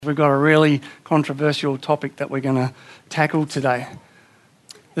We've got a really controversial topic that we're going to tackle today.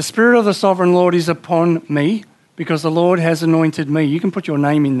 The Spirit of the Sovereign Lord is upon me because the Lord has anointed me. You can put your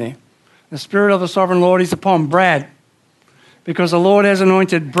name in there. The Spirit of the Sovereign Lord is upon Brad because the Lord has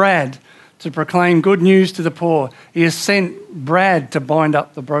anointed Brad to proclaim good news to the poor. He has sent Brad to bind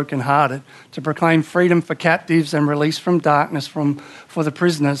up the brokenhearted, to proclaim freedom for captives and release from darkness for the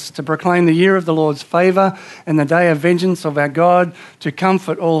prisoners, to proclaim the year of the Lord's favour and the day of vengeance of our God, to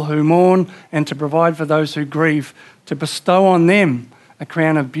comfort all who mourn and to provide for those who grieve, to bestow on them a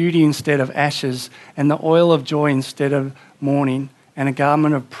crown of beauty instead of ashes and the oil of joy instead of mourning and a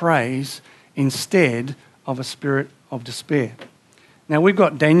garment of praise instead of a spirit of despair. Now, we've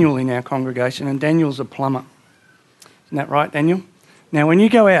got Daniel in our congregation, and Daniel's a plumber. Isn't that right, Daniel? Now, when you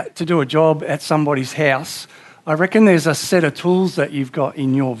go out to do a job at somebody's house, I reckon there's a set of tools that you've got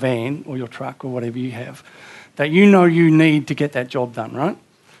in your van or your truck or whatever you have that you know you need to get that job done, right?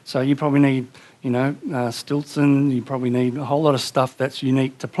 So you probably need, Stilton, you probably need a whole lot of stuff that's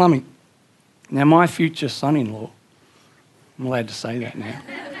unique to plumbing. Now, my future son-in-law, I'm allowed to say that now,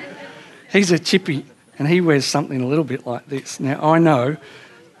 he's a chippy. And he wears something a little bit like this. Now, I know,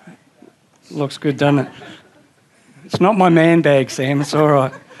 looks good, doesn't it? It's not my man bag, Sam, it's all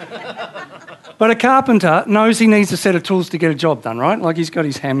right. But a carpenter knows he needs a set of tools to get a job done, right? Like he's got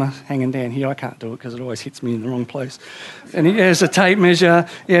his hammer hanging down here. I can't do it because it always hits me in the wrong place. And he has a tape measure.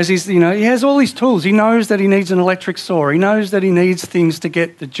 He has he has all these tools. He knows that he needs an electric saw. He knows that he needs things to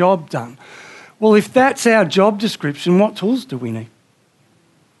get the job done. Well, if that's our job description, what tools do we need?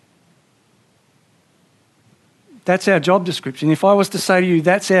 That's our job description. If I was to say to you,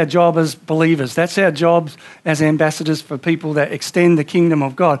 that's our job as believers, that's our job as ambassadors for people that extend the kingdom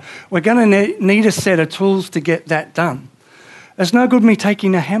of God, we're going to need a set of tools to get that done. It's no good me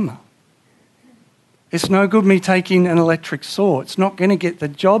taking a hammer. It's no good me taking an electric saw. It's not going to get the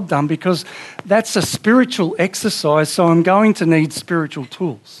job done because that's a spiritual exercise, so I'm going to need spiritual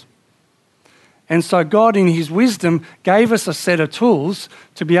tools. And so God, in his wisdom, gave us a set of tools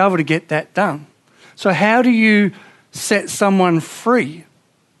to be able to get that done. So how do you set someone free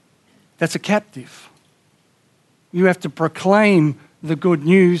that's a captive? You have to proclaim the good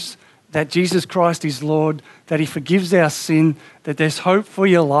news that Jesus Christ is Lord, that he forgives our sin, that there's hope for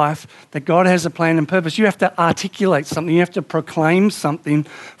your life, that God has a plan and purpose. You have to articulate something. You have to proclaim something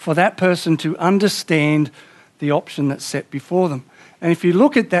for that person to understand the option that's set before them. And if you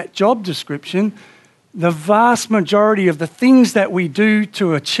look at that job description, the vast majority of the things that we do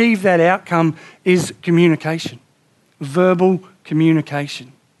to achieve that outcome is communication, verbal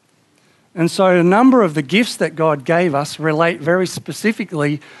communication. And so a number of the gifts that God gave us relate very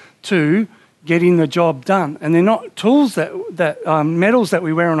specifically to getting the job done. And they're not tools medals that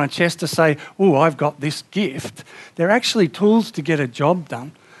we wear on our chest to say, oh, I've got this gift. They're actually tools to get a job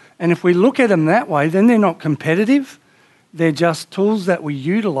done. And if we look at them that way, then they're not competitive. They're just tools that we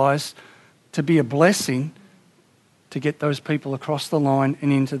utilise to be a blessing to get those people across the line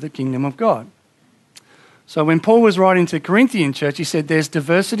and into the kingdom of God. So when Paul was writing to the Corinthian church, he said there's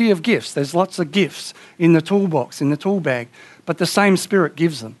diversity of gifts. There's lots of gifts in the toolbox, in the tool bag, but the same Spirit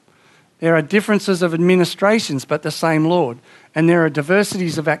gives them. There are differences of administrations, but the same Lord. And there are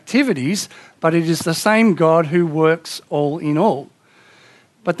diversities of activities, but it is the same God who works all in all.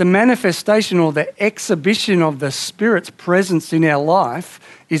 But the manifestation or the exhibition of the Spirit's presence in our life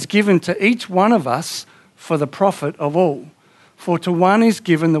is given to each one of us for the profit of all. For to one is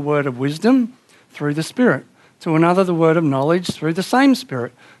given the word of wisdom through the Spirit, to another the word of knowledge through the same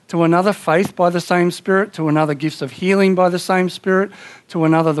Spirit, to another faith by the same Spirit, to another gifts of healing by the same Spirit, to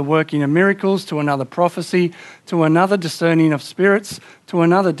another the working of miracles, to another prophecy, to another discerning of spirits, to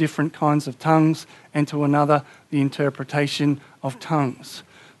another different kinds of tongues, and to another the interpretation of tongues.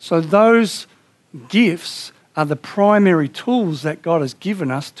 So those gifts are the primary tools that God has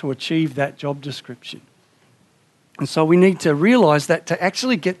given us to achieve that job description. And so we need to realise that to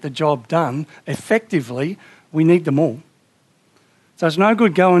actually get the job done effectively, we need them all. So it's no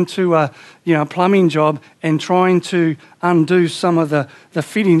good going to a plumbing job and trying to undo some of the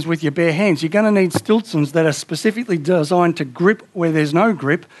fittings with your bare hands. You're going to need Stiltons that are specifically designed to grip where there's no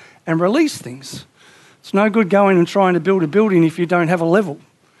grip and release things. It's no good going and trying to build a building if you don't have a level.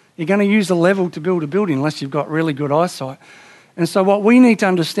 You're going to use a level to build a building unless you've got really good eyesight. And so what we need to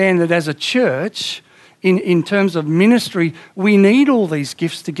understand that as a church, in terms of ministry, we need all these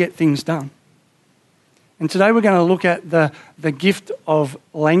gifts to get things done. And today we're going to look at the gift of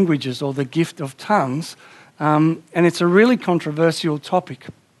languages or the gift of tongues. And it's a really controversial topic.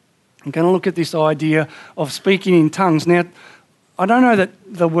 I'm going to look at this idea of speaking in tongues. Now, I don't know that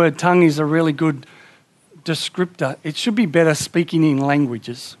the word tongue is a really good descriptor. It should be better speaking in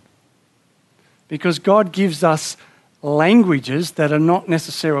languages. Because God gives us languages that are not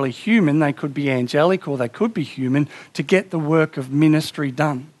necessarily human. They could be angelic or they could be human to get the work of ministry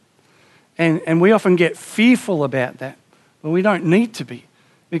done. And we often get fearful about that. But we don't need to be.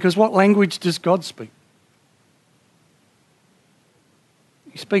 Because what language does God speak?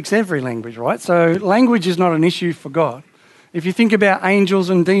 He speaks every language, right? So language is not an issue for God. If you think about angels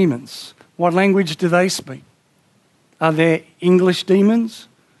and demons, what language do they speak? Are there English demons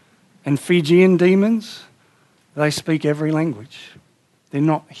and Fijian demons? They speak every language. They're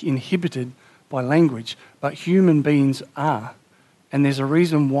not inhibited by language, but human beings are. And there's a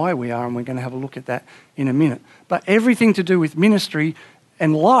reason why we are, and we're going to have a look at that in a minute. But everything to do with ministry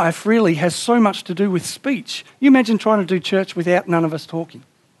and life really has so much to do with speech. You imagine trying to do church without none of us talking.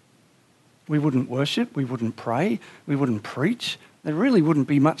 We wouldn't worship, we wouldn't pray, we wouldn't preach. There really wouldn't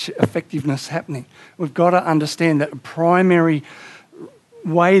be much effectiveness happening. We've got to understand that a primary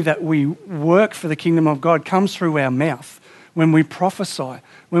way that we work for the kingdom of God comes through our mouth. When we prophesy,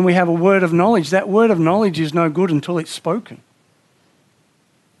 when we have a word of knowledge, that word of knowledge is no good until it's spoken.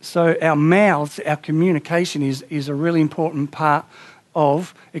 So our mouths, our communication is a really important part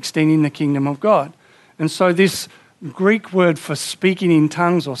of extending the kingdom of God. And so this Greek word for speaking in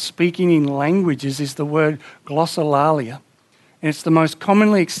tongues or speaking in languages is the word glossolalia. And it's the most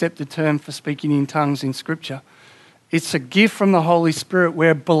commonly accepted term for speaking in tongues in Scripture. It's a gift from the Holy Spirit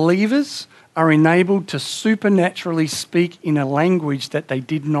where believers are enabled to supernaturally speak in a language that they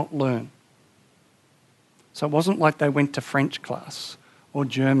did not learn. So it wasn't like they went to French class or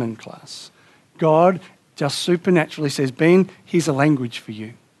German class. God just supernaturally says, Ben, here's a language for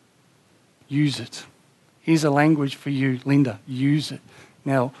you. Use it. Here's a language for you, Linda. Use it.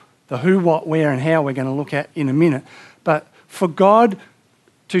 Now, the who, what, where, and how we're going to look at in a minute. But for God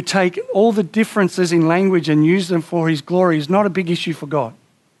to take all the differences in language and use them for his glory is not a big issue for God.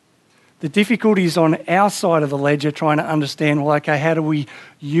 The difficulty is on our side of the ledger trying to understand, well, okay, how do we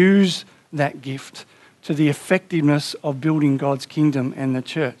use that gift to the effectiveness of building God's kingdom and the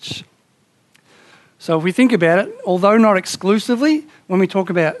church? So if we think about it, although not exclusively, when we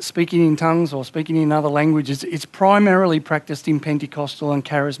talk about speaking in tongues or speaking in other languages, it's primarily practiced in Pentecostal and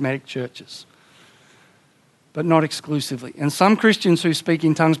charismatic churches, but not exclusively. And some Christians who speak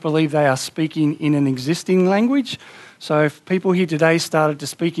in tongues believe they are speaking in an existing language. So if people here today started to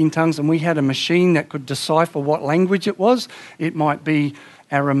speak in tongues and we had a machine that could decipher what language it was, it might be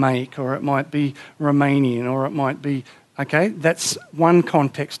Aramaic or it might be Romanian or it might be, okay, that's one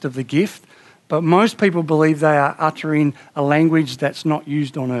context of the gift. But most people believe they are uttering a language that's not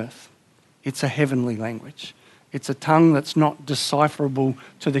used on earth. It's a heavenly language. It's a tongue that's not decipherable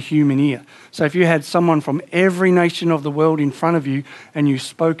to the human ear. So if you had someone from every nation of the world in front of you and you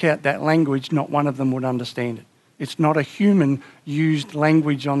spoke out that language, not one of them would understand it. It's not a human-used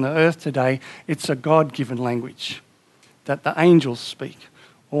language on the earth today. It's a God-given language that the angels speak,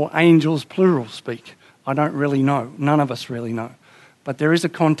 or angels plural speak. I don't really know. None of us really know. But there is a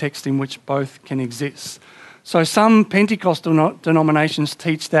context in which both can exist. So some Pentecostal denominations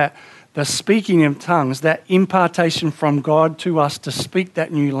teach that the speaking of tongues, that impartation from God to us to speak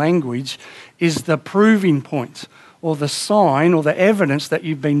that new language, is the proving point or the sign or the evidence that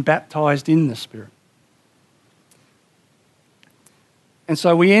you've been baptized in the Spirit. And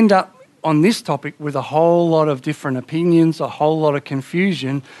so we end up on this topic with a whole lot of different opinions, a whole lot of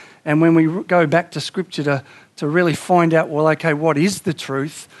confusion. And when we go back to Scripture to really find out, well, okay, what is the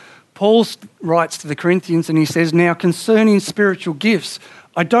truth? Paul writes to the Corinthians and he says, now concerning spiritual gifts,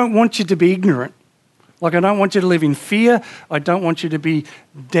 I don't want you to be ignorant. Like, I don't want you to live in fear. I don't want you to be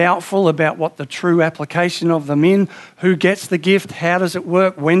doubtful about what the true application of them in. Who gets the gift? How does it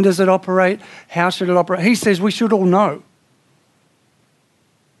work? When does it operate? How should it operate? He says we should all know.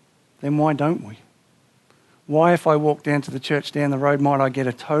 Then why don't we? Why, if I walk down to the church down the road, might I get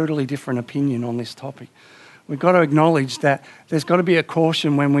a totally different opinion on this topic? We've got to acknowledge that there's got to be a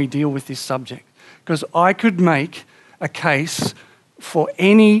caution when we deal with this subject. Because I could make a case for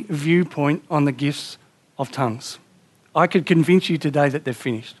any viewpoint on the gifts of tongues. I could convince you today that they're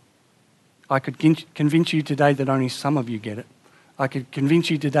finished. I could convince you today that only some of you get it. I could convince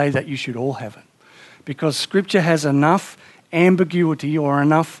you today that you should all have it. Because Scripture has enough ambiguity or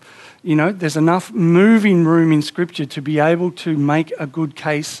enough, there's enough moving room in Scripture to be able to make a good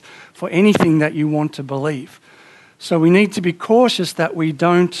case for anything that you want to believe. So we need to be cautious that we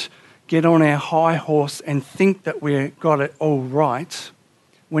don't get on our high horse and think that we've got it all right,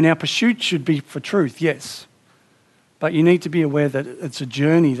 when our pursuit should be for truth, yes. But you need to be aware that it's a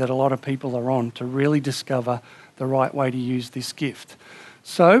journey that a lot of people are on to really discover the right way to use this gift.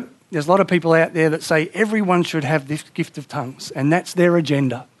 So There's a lot of people out there that say everyone should have this gift of tongues, and that's their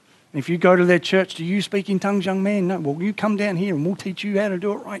agenda. And if you go to their church, do you speak in tongues, young man? No. Well, you come down here and we'll teach you how to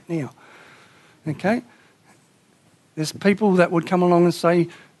do it right now. Okay? There's people that would come along and say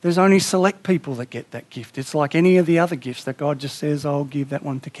there's only select people that get that gift. It's like any of the other gifts that God just says, I'll give that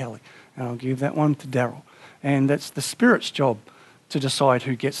one to Kelly and I'll give that one to Daryl. And that's the Spirit's job to decide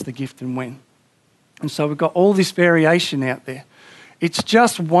who gets the gift and when. And so we've got all this variation out there. It's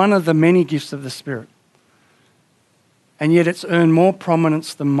just one of the many gifts of the Spirit. And yet it's earned more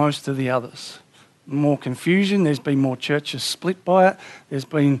prominence than most of the others. More confusion, there's been more churches split by it, there's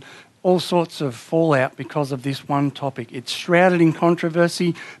been all sorts of fallout because of this one topic. It's shrouded in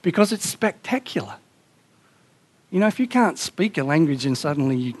controversy because it's spectacular. You know, if you can't speak a language and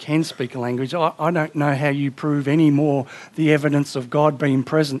suddenly you can speak a language, I don't know how you prove any more the evidence of God being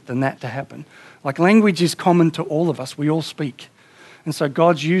present than that to happen. Like, language is common to all of us. We all speak. And so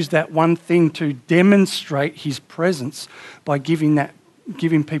God's used that one thing to demonstrate his presence by giving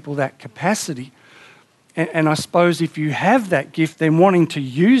people that capacity. And I suppose if you have that gift, then wanting to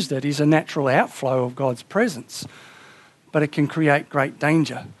use that is a natural outflow of God's presence. But it can create great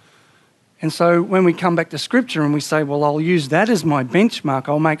danger. And so when we come back to Scripture and we say, well, I'll use that as my benchmark,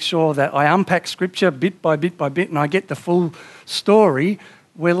 I'll make sure that I unpack Scripture bit by bit by bit and I get the full story,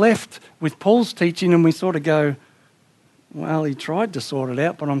 we're left with Paul's teaching and we sort of go, well, he tried to sort it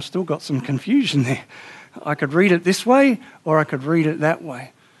out, but I'm still got some confusion there. I could read it this way or I could read it that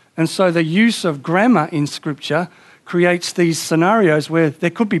way. And so the use of grammar in Scripture creates these scenarios where there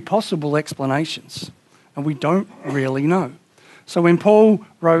could be possible explanations, and we don't really know. So when Paul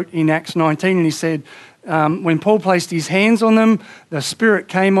wrote in Acts 19 and he said, when Paul placed his hands on them, the Spirit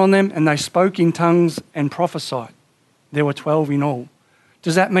came on them and they spoke in tongues and prophesied. There were 12 in all.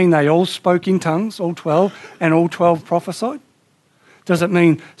 Does that mean they all spoke in tongues, all 12, and all 12 prophesied? Does it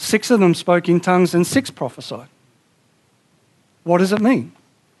mean 6 of them spoke in tongues and 6 prophesied? What does it mean?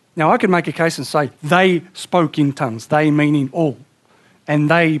 Now, I could make a case and say they spoke in tongues, they meaning all, and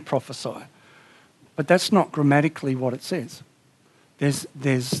they prophesied. But that's not grammatically what it says.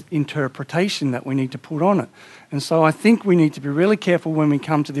 There's interpretation that we need to put on it. And so I think we need to be really careful when we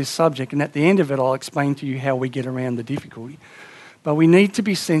come to this subject, and at the end of it I'll explain to you how we get around the difficulty. But we need to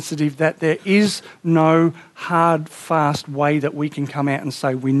be sensitive that there is no hard, fast way that we can come out and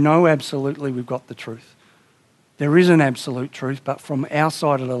say we know absolutely we've got the truth. There is an absolute truth, but from our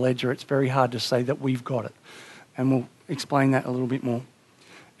side of the ledger, it's very hard to say that we've got it. And we'll explain that a little bit more.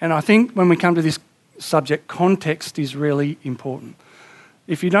 And I think when we come to this subject, context is really important.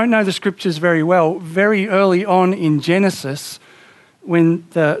 If you don't know the Scriptures very well, very early on in Genesis, when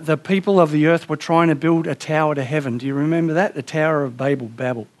the people of the earth were trying to build a tower to heaven, do you remember that? The Tower of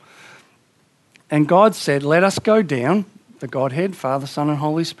Babel. And God said, let us go down, the Godhead, Father, Son, and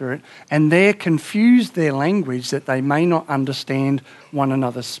Holy Spirit, and there confuse their language that they may not understand one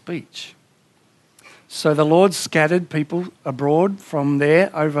another's speech. So the Lord scattered people abroad from there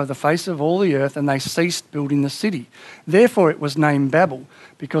over the face of all the earth, and they ceased building the city. Therefore it was named Babel,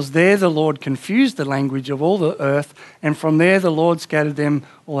 because there the Lord confused the language of all the earth, and from there the Lord scattered them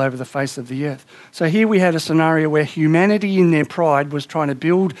all over the face of the earth. So here we had a scenario where humanity in their pride was trying to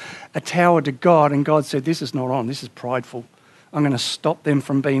build a tower to God, and God said, this is not on, this is prideful. I'm going to stop them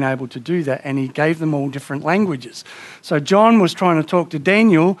from being able to do that. And he gave them all different languages. So John was trying to talk to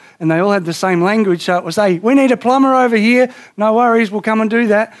Daniel and they all had the same language. So it was, hey, we need a plumber over here. No worries, we'll come and do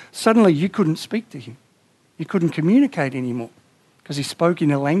that. Suddenly you couldn't speak to him. You couldn't communicate anymore because he spoke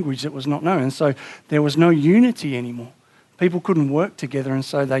in a language that was not known. And so there was no unity anymore. People couldn't work together, and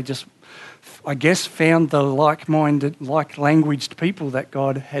so they just, I guess, found the like-minded, like-languaged people that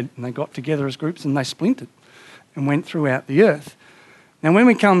God had, and they got together as groups and they splintered and went throughout the earth. Now, when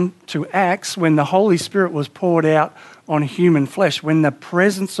we come to Acts, when the Holy Spirit was poured out on human flesh, when the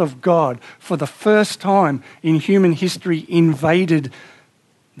presence of God for the first time in human history invaded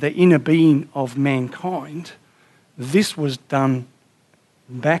the inner being of mankind, this was done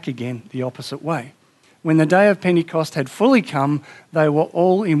back again the opposite way. When the day of Pentecost had fully come, they were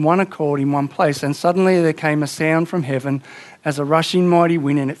all in one accord in one place, and suddenly there came a sound from heaven as a rushing mighty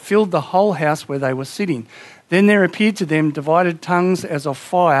wind, and it filled the whole house where they were sitting. Then there appeared to them divided tongues as of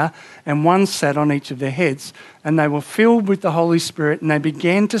fire, and one sat on each of their heads. And they were filled with the Holy Spirit, and they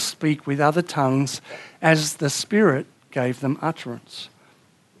began to speak with other tongues as the Spirit gave them utterance.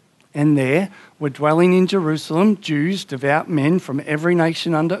 And there were dwelling in Jerusalem Jews, devout men from every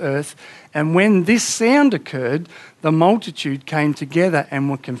nation under earth. And when this sound occurred, the multitude came together and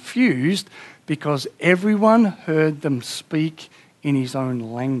were confused because everyone heard them speak in his own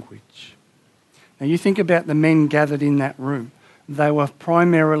language. Now you think about the men gathered in that room. They were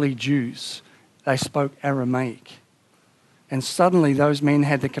primarily Jews. They spoke Aramaic. And suddenly those men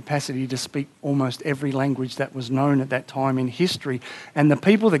had the capacity to speak almost every language that was known at that time in history. And the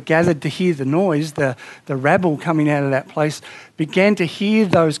people that gathered to hear the noise, the rabble coming out of that place, began to hear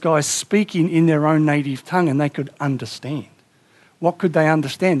those guys speaking in their own native tongue, and they could understand. What could they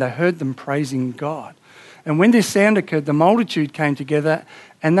understand? They heard them praising God. And when this sound occurred, the multitude came together,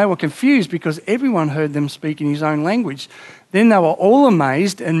 and they were confused because everyone heard them speak in his own language. Then they were all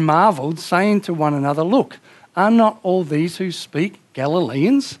amazed and marveled, saying to one another, "Look, are not all these who speak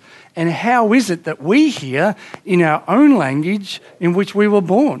Galileans? And how is it that we hear in our own language in which we were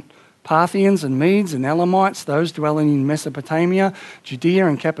born? Parthians and Medes and Elamites, those dwelling in Mesopotamia, Judea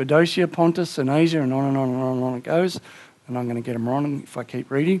and Cappadocia, Pontus and Asia," and on and on and on and on it goes. And I'm going to get them wrong if I keep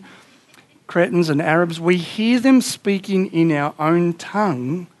reading. "Cretans and Arabs, we hear them speaking in our own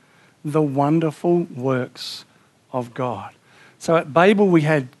tongue the wonderful works of God." So at Babel we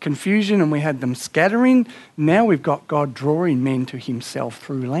had confusion and we had them scattering. Now we've got God drawing men to himself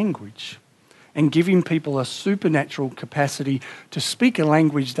through language and giving people a supernatural capacity to speak a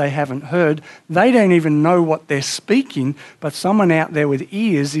language they haven't heard. They don't even know what they're speaking, but someone out there with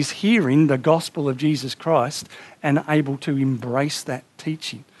ears is hearing the gospel of Jesus Christ and able to embrace that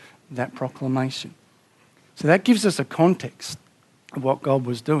teaching, that proclamation. So that gives us a context of what God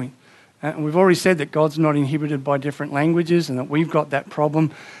was doing. And we've already said that God's not inhibited by different languages and that we've got that problem.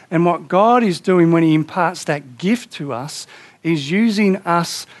 And what God is doing when he imparts that gift to us is using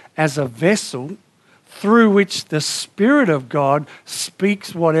us as a vessel through which the Spirit of God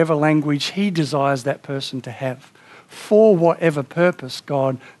speaks whatever language he desires that person to have, for whatever purpose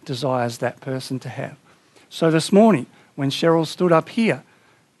God desires that person to have. So this morning, when Cheryl stood up here,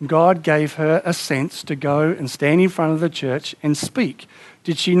 God gave her a sense to go and stand in front of the church and speak.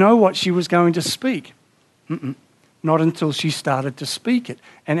 Did she know what she was going to speak? Not until she started to speak it.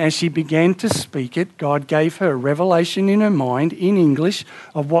 And as she began to speak it, God gave her a revelation in her mind in English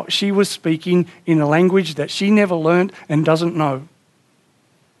of what she was speaking in a language that she never learned and doesn't know.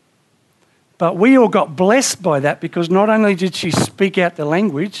 But we all got blessed by that because not only did she speak out the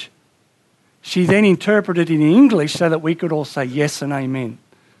language, she then interpreted it in English so that we could all say yes and amen.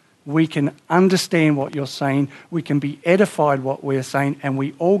 We can understand what you're saying, we can be edified what we're saying, and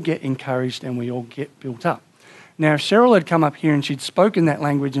we all get encouraged and we all get built up. Now, if Cheryl had come up here and she'd spoken that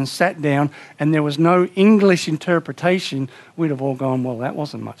language and sat down and there was no English interpretation, we'd have all gone, well, that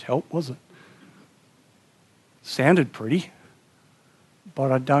wasn't much help, was it? Sounded pretty,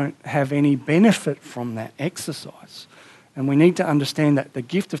 but I don't have any benefit from that exercise. And we need to understand that the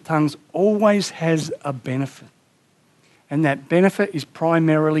gift of tongues always has a benefit. And that benefit is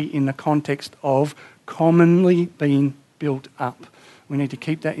primarily in the context of commonly being built up. We need to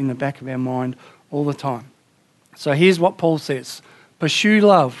keep that in the back of our mind all the time. So here's what Paul says. Pursue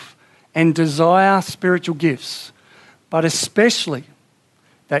love and desire spiritual gifts, but especially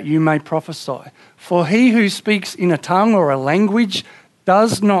that you may prophesy. For he who speaks in a tongue or a language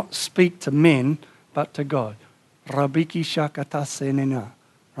does not speak to men, but to God. Rabiki shakata senena.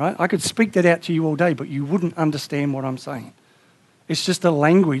 Right? I could speak that out to you all day, but you wouldn't understand what I'm saying. It's just a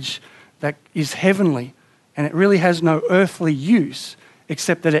language that is heavenly, and it really has no earthly use,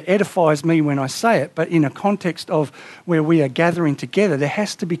 except that it edifies me when I say it. But in a context of where we are gathering together, there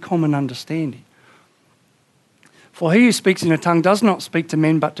has to be common understanding. For he who speaks in a tongue does not speak to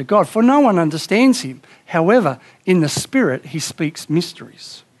men, but to God, for no one understands him. However, in the Spirit, he speaks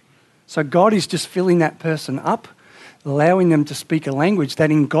mysteries. So God is just filling that person up, allowing them to speak a language that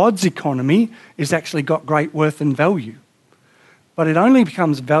in God's economy is actually got great worth and value. But it only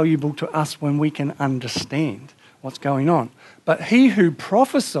becomes valuable to us when we can understand what's going on. But he who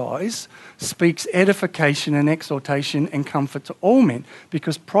prophesies speaks edification and exhortation and comfort to all men,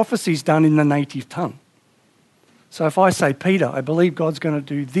 because prophecy is done in the native tongue. So if I say, Peter, I believe God's going to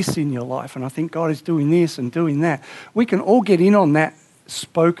do this in your life, and I think God is doing this and doing that, we can all get in on that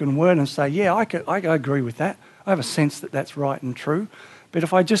spoken word and say, yeah, I agree with that. I have a sense that that's right and true. But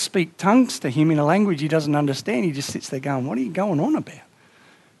if I just speak tongues to him in a language he doesn't understand, he just sits there going, what are you going on about?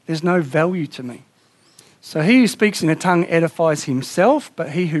 There's no value to me. So he who speaks in a tongue edifies himself,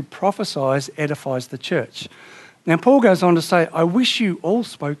 but he who prophesies edifies the church. Now Paul goes on to say, I wish you all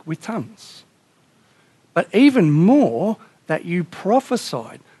spoke with tongues, but even more that you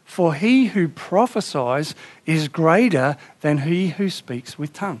prophesied. For he who prophesies is greater than he who speaks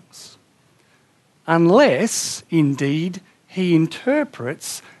with tongues. Unless, indeed, he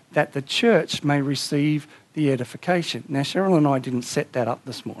interprets that the church may receive the edification. Now, Cheryl and I didn't set that up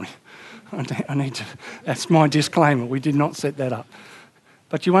this morning. I need to. That's my disclaimer. We did not set that up.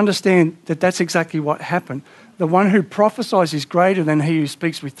 But you understand that that's exactly what happened. The one who prophesies is greater than he who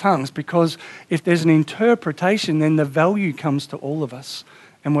speaks with tongues, because if there's an interpretation, then the value comes to all of us,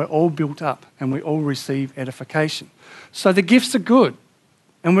 and we're all built up and we all receive edification. So the gifts are good,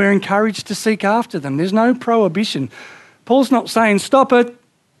 and we're encouraged to seek after them. There's no prohibition. Paul's not saying, stop it,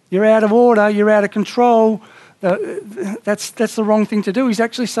 you're out of order, you're out of control. That's the wrong thing to do. He's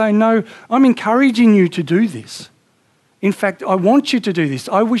actually saying, no, I'm encouraging you to do this. In fact, I want you to do this.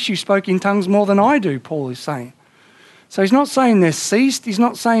 I wish you spoke in tongues more than I do, Paul is saying. So he's not saying they're ceased. He's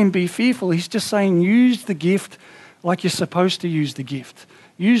not saying be fearful. He's just saying use the gift like you're supposed to use the gift.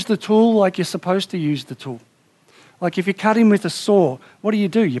 Use the tool like you're supposed to use the tool. Like if you're cutting with a saw, what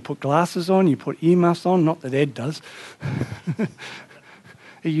do? You put glasses on, you put earmuffs on, not that Ed does.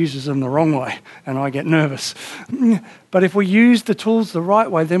 He uses them the wrong way and I get nervous. But if we use the tools the right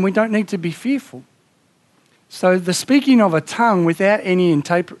way, then we don't need to be fearful. So the speaking of a tongue without any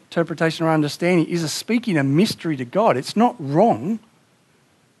interpretation or understanding is a speaking a mystery to God. It's not wrong,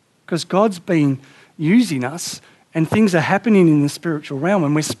 because God's been using us and things are happening in the spiritual realm,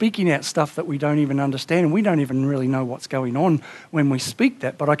 and we're speaking out stuff that we don't even understand, and we don't even really know what's going on when we speak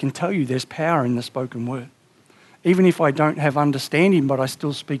that. But I can tell you there's power in the spoken word. Even if I don't have understanding, but I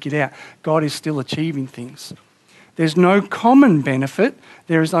still speak it out, God is still achieving things. There's no common benefit.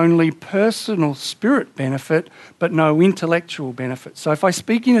 There is only personal spirit benefit, but no intellectual benefit. So if I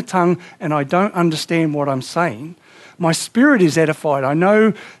speak in a tongue and I don't understand what I'm saying, my spirit is edified. I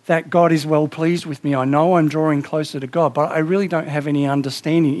know that God is well pleased with me. I know I'm drawing closer to God, but I really don't have any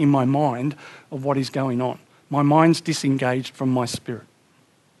understanding in my mind of what is going on. My mind's disengaged from my spirit.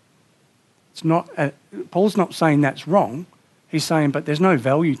 It's not. Paul's not saying that's wrong. He's saying, but there's no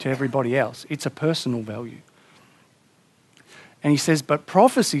value to everybody else. It's a personal value. And he says, but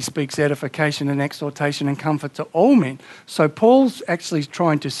prophecy speaks edification and exhortation and comfort to all men. So Paul's actually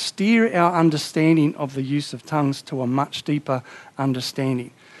trying to steer our understanding of the use of tongues to a much deeper understanding.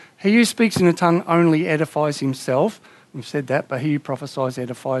 He who speaks in a tongue only edifies himself. We've said that, but he who prophesies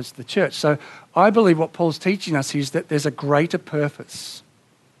edifies the church. So I believe what Paul's teaching us is that there's a greater purpose.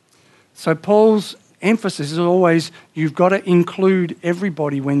 So Paul's emphasis is always, you've got to include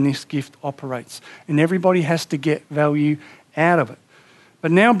everybody when this gift operates, and everybody has to get value out of it.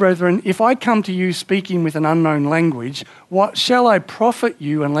 But now, brethren, if I come to you speaking with an unknown language, what shall I profit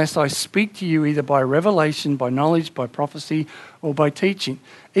you unless I speak to you either by revelation, by knowledge, by prophecy, or by teaching?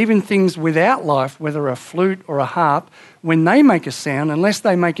 Even things without life, whether a flute or a harp, when they make a sound, unless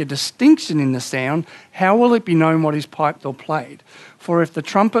they make a distinction in the sound, how will it be known what is piped or played? For if the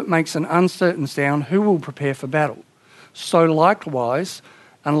trumpet makes an uncertain sound, who will prepare for battle? So likewise,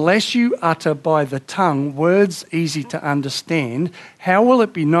 unless you utter by the tongue words easy to understand, how will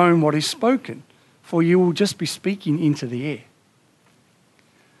it be known what is spoken? For you will just be speaking into the air.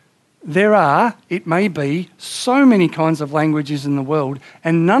 There are, it may be, so many kinds of languages in the world,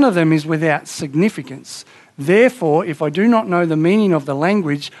 and none of them is without significance. Therefore, if I do not know the meaning of the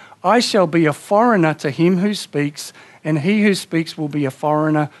language, I shall be a foreigner to him who speaks, and he who speaks will be a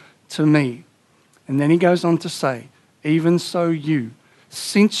foreigner to me. And then he goes on to say, even so you,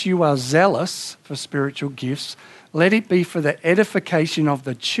 since you are zealous for spiritual gifts, let it be for the edification of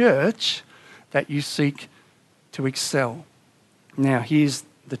the church that you seek to excel. Now, here's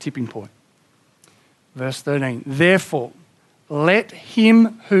the tipping point. Verse 13. Therefore, let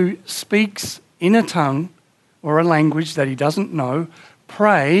him who speaks in a tongue or a language that he doesn't know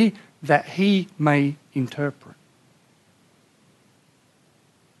pray that he may interpret.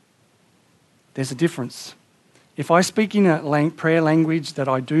 There's a difference. If I speak in a prayer language that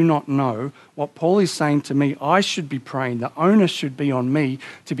I do not know, what Paul is saying to me, I should be praying, the onus should be on me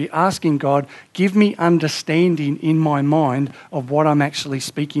to be asking God, give me understanding in my mind of what I'm actually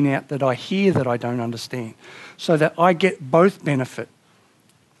speaking out that I hear that I don't understand, so that I get both benefit.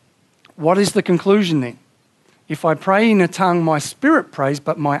 What is the conclusion then? If I pray in a tongue, my spirit prays,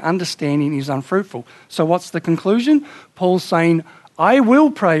 but my understanding is unfruitful. So what's the conclusion? Paul's saying, I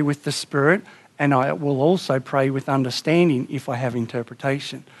will pray with the spirit, and I will also pray with understanding if I have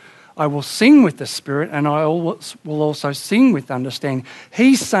interpretation. I will sing with the Spirit, and I will also sing with understanding.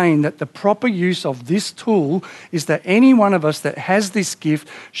 He's saying that the proper use of this tool is that any one of us that has this gift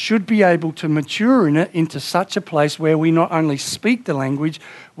should be able to mature in it into such a place where we not only speak the language,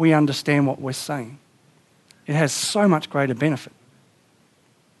 we understand what we're saying. It has so much greater benefit.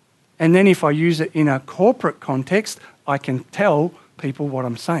 And then if I use it in a corporate context, I can tell people what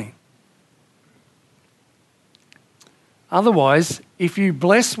I'm saying. Otherwise, if you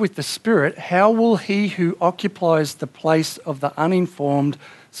bless with the Spirit, how will he who occupies the place of the uninformed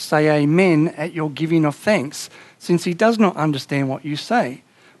say amen at your giving of thanks, since he does not understand what you say.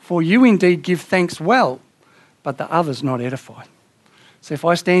 For you indeed give thanks well, but the others not edified. So if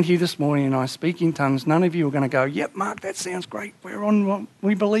I stand here this morning and I speak in tongues, none of you are going to go, yep, Mark, that sounds great.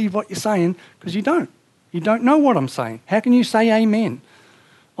 We believe what you're saying, because you don't. You don't know what I'm saying. How can you say amen?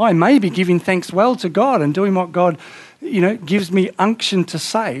 I may be giving thanks well to God and doing what God, gives me unction to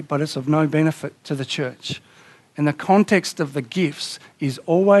say, but it's of no benefit to the church. And the context of the gifts is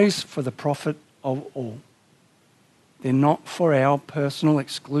always for the profit of all. They're not for our personal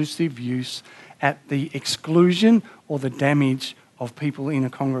exclusive use at the exclusion or the damage of people in a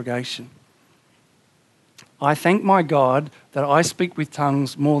congregation. I thank my God that I speak with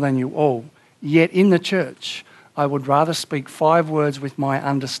tongues more than you all. Yet in the church, I would rather speak 5 words with my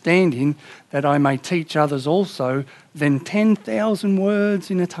understanding that I may teach others also than 10,000 words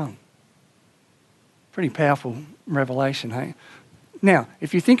in a tongue. Pretty powerful revelation, hey? Now,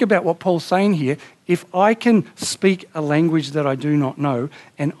 if you think about what Paul's saying here, if I can speak a language that I do not know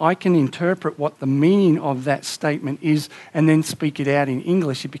and I can interpret what the meaning of that statement is and then speak it out in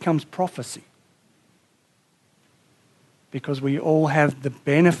English, it becomes prophecy. Because we all have the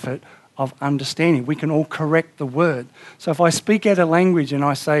benefit of understanding. We can all correct the word. So if I speak out a language and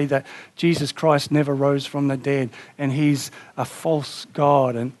I say that Jesus Christ never rose from the dead and he's a false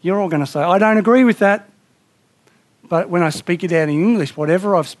God, and you're all going to say, I don't agree with that. But when I speak it out in English,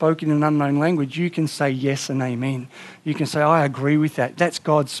 whatever I've spoken in an unknown language, you can say yes and amen. You can say, I agree with that. That's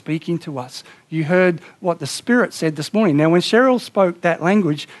God speaking to us. You heard what the Spirit said this morning. Now, when Cheryl spoke that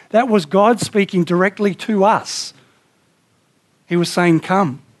language, that was God speaking directly to us. He was saying,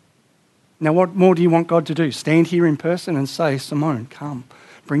 come. Now, what more do you want God to do? Stand here in person and say, Simone, come.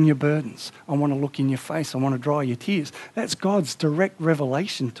 Bring your burdens. I want to look in your face. I want to dry your tears. That's God's direct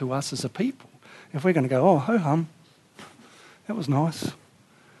revelation to us as a people. If we're going to go, oh, ho-hum, that was nice.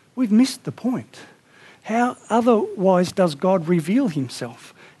 We've missed the point. How otherwise does God reveal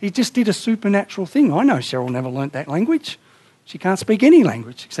himself? He just did a supernatural thing. I know Cheryl never learnt that language. She can't speak any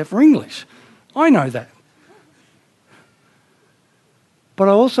language except for English. I know that. But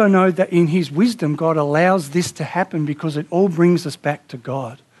I also know that in his wisdom, God allows this to happen because it all brings us back to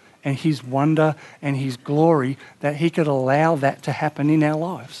God and his wonder and his glory, that he could allow that to happen in our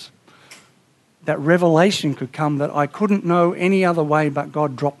lives. That revelation could come that I couldn't know any other way, but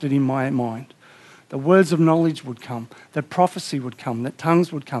God dropped it in my mind. The words of knowledge would come, that prophecy would come, that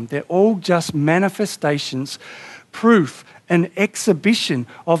tongues would come. They're all just manifestations, proof, an exhibition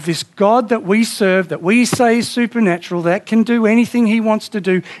of this God that we serve, that we say is supernatural, that can do anything he wants to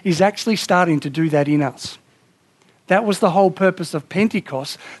do, is actually starting to do that in us. That was the whole purpose of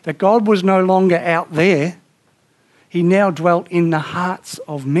Pentecost, that God was no longer out there. He now dwelt in the hearts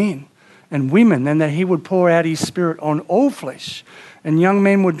of men and women, and that he would pour out his Spirit on all flesh. And young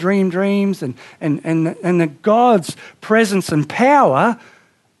men would dream dreams, and the God's presence and power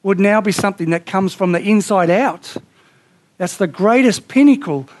would now be something that comes from the inside out. That's the greatest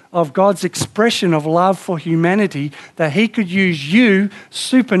pinnacle of God's expression of love for humanity, that he could use you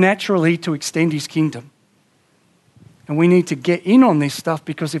supernaturally to extend his kingdom. And we need to get in on this stuff,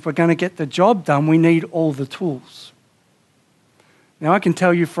 because if we're going to get the job done, we need all the tools. Now, I can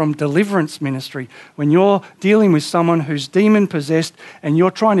tell you from deliverance ministry, when you're dealing with someone who's demon-possessed and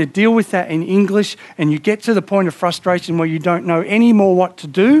you're trying to deal with that in English, and you get to the point of frustration where you don't know any more what to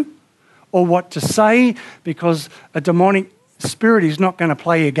do or what to say, because a demonic spirit is not going to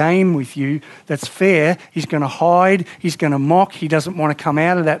play a game with you that's fair. He's going to hide. He's going to mock. He doesn't want to come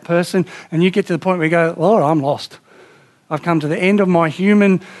out of that person. And you get to the point where you go, Lord, I'm lost. I've come to the end of my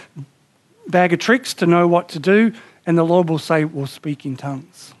human bag of tricks to know what to do. And the Lord will say, well, speak in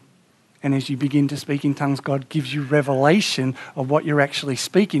tongues. And as you begin to speak in tongues, God gives you revelation of what you're actually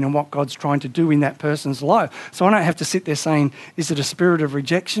speaking and what God's trying to do in that person's life. So I don't have to sit there saying, is it a spirit of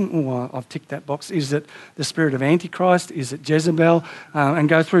rejection? Oh, I've ticked that box. Is it the spirit of Antichrist? Is it Jezebel? And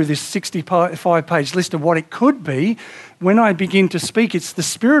go through this 65-page list of what it could be. When I begin to speak, it's the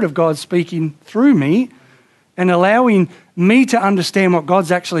Spirit of God speaking through me and allowing me to understand what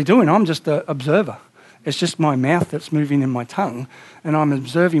God's actually doing. I'm just an observer. It's just my mouth that's moving in my tongue, and I'm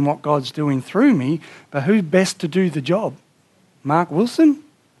observing what God's doing through me. But who's best to do the job? Mark Wilson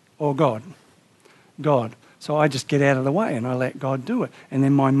or God? God. So I just get out of the way and I let God do it. And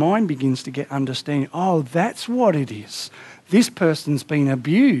then my mind begins to get understanding. Oh, that's what it is. This person's been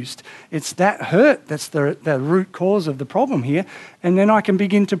abused. It's that hurt that's the root cause of the problem here. And then I can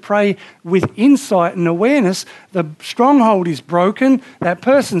begin to pray with insight and awareness. The stronghold is broken. That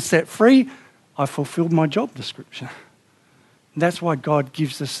person's set free. I fulfilled my job description. That's why God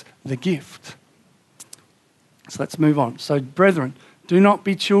gives us the gift. So let's move on. So, brethren, Do not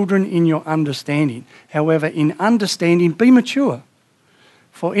be children in your understanding. However, in understanding, be mature.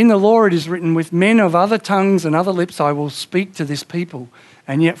 For in the law it is written, with men of other tongues and other lips I will speak to this people,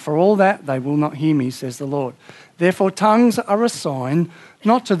 and yet for all that they will not hear me, says the Lord. Therefore tongues are a sign,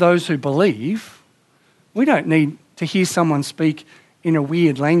 not to those who believe. We don't need to hear someone speak in a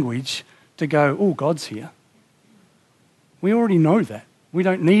weird language to go, oh, God's here. We already know that. We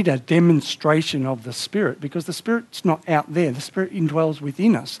don't need a demonstration of the Spirit because the Spirit's not out there. The Spirit indwells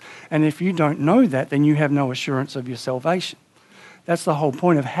within us. And if you don't know that, then you have no assurance of your salvation. That's the whole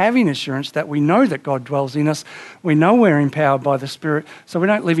point of having assurance, that we know that God dwells in us. We know we're empowered by the Spirit. So we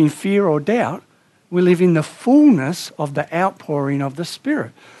don't live in fear or doubt. We live in the fullness of the outpouring of the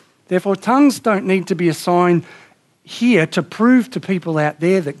Spirit. Therefore, tongues don't need to be a sign here to prove to people out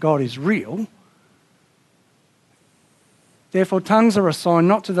there that God is real. Therefore, tongues are a sign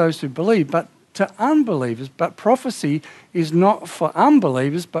not to those who believe, but to unbelievers. But prophecy is not for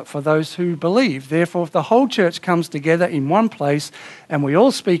unbelievers, but for those who believe. Therefore, if the whole church comes together in one place and we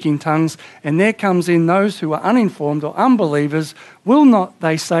all speak in tongues, and there comes in those who are uninformed or unbelievers, will not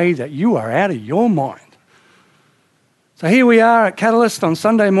they say that you are out of your mind? So here we are at Catalyst on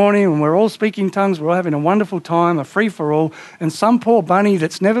Sunday morning and we're all speaking tongues, we're all having a wonderful time, a free-for-all, and some poor bunny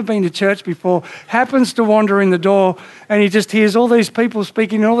that's never been to church before happens to wander in the door and he just hears all these people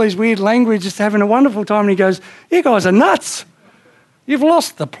speaking in all these weird languages, having a wonderful time, and he goes, you guys are nuts. You've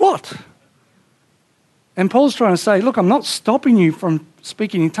lost the plot. And Paul's trying to say, look, I'm not stopping you from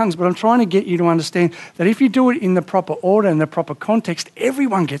speaking in tongues, but I'm trying to get you to understand that if you do it in the proper order and the proper context,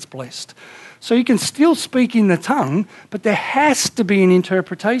 everyone gets blessed. So you can still speak in the tongue, but there has to be an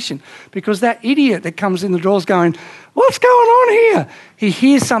interpretation, because that idiot that comes in the doors going, what's going on here? He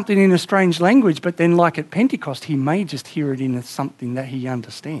hears something in a strange language, but then like at Pentecost, he may just hear it in something that he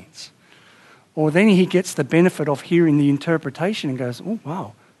understands. Or then he gets the benefit of hearing the interpretation and goes, oh,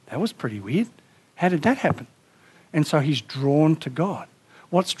 wow, that was pretty weird. How did that happen? And so he's drawn to God.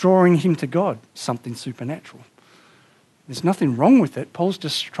 What's drawing him to God? Something supernatural. There's nothing wrong with it. Paul's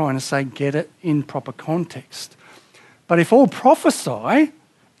just trying to say, get it in proper context. But if all prophesy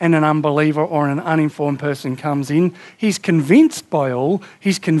and an unbeliever or an uninformed person comes in, he's convinced by all,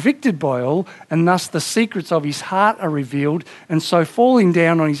 he's convicted by all, and thus the secrets of his heart are revealed. And so falling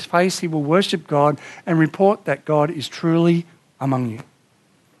down on his face, he will worship God and report that God is truly among you.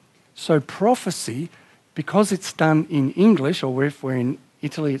 So prophecy, because it's done in English, or if we're in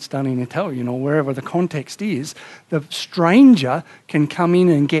Italy, it's done in Italian, or wherever the context is, the stranger can come in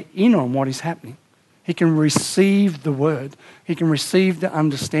and get in on what is happening. He can receive the word. He can receive the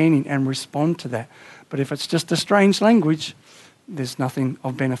understanding and respond to that. But if it's just a strange language, there's nothing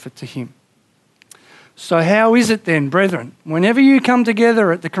of benefit to him. So how is it then, brethren? Whenever you come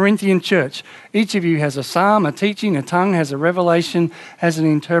together at the Corinthian church, each of you has a psalm, a teaching, a tongue, has a revelation, has an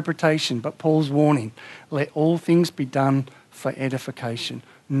interpretation. But Paul's warning, let all things be done for edification.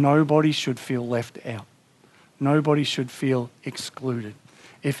 Nobody should feel left out. Nobody should feel excluded.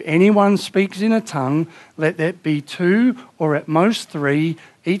 If anyone speaks in a tongue, let that be 2 or at most 3,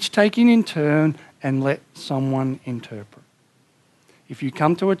 each taking in turn, and let someone interpret. If you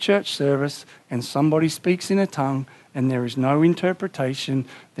come to a church service and somebody speaks in a tongue and there is no interpretation,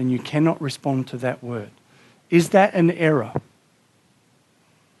 then you cannot respond to that word. Is that an error?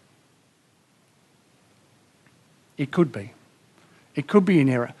 It could be. It could be an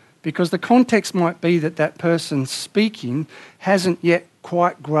error, because the context might be that that person speaking hasn't yet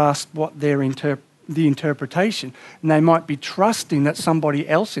quite grasped what their the interpretation, and they might be trusting that somebody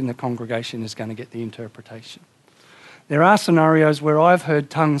else in the congregation is going to get the interpretation. There are scenarios where I've heard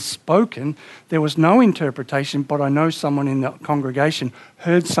tongues spoken, there was no interpretation, but I know someone in the congregation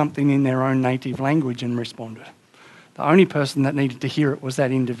heard something in their own native language and responded. The only person that needed to hear it was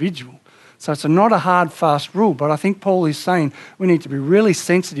that individual. So it's not a hard, fast rule, but I think Paul is saying we need to be really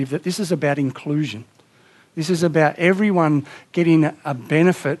sensitive that this is about inclusion. This is about everyone getting a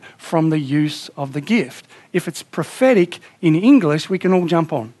benefit from the use of the gift. If it's prophetic in English, we can all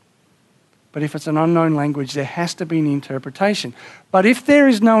jump on. But if it's an unknown language, there has to be an interpretation. But if there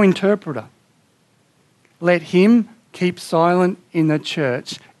is no interpreter, let him keep silent in the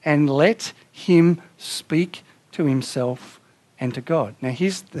church and let him speak to himself and to God. Now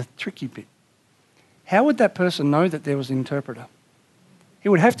here's the tricky bit. How would that person know that there was an interpreter? He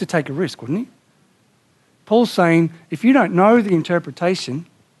would have to take a risk, wouldn't he? Paul's saying, if you don't know the interpretation,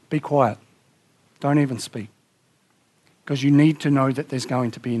 be quiet. Don't even speak. Because you need to know that there's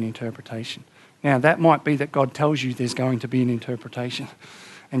going to be an interpretation. Now, that might be that God tells you there's going to be an interpretation,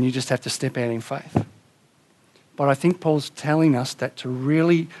 and you just have to step out in faith. But I think Paul's telling us that to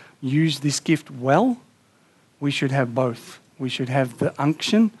really use this gift well, we should have both. We should have the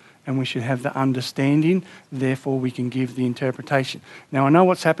unction and we should have the understanding, therefore we can give the interpretation. Now, I know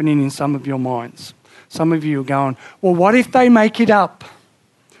what's happening in some of your minds. Some of you are going, well, what if they make it up?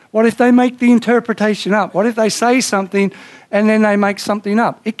 What if they make the interpretation up? What if they say something and then they make something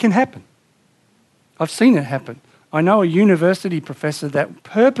up? It can happen. I've seen it happen. I know a university professor that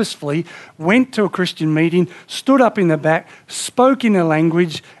purposefully went to a Christian meeting, stood up in the back, spoke in a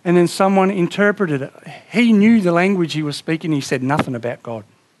language, and then someone interpreted it. He knew the language he was speaking. He said nothing about God.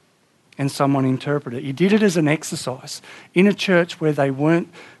 And someone interpreted it. He did it as an exercise in a church where they weren't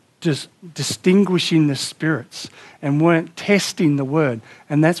just distinguishing the spirits and weren't testing the word.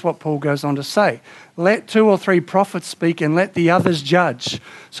 And that's what Paul goes on to say. Let 2 or 3 prophets speak and let the others judge.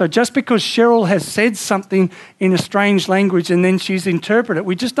 So just because Cheryl has said something in a strange language and then she's interpreted it,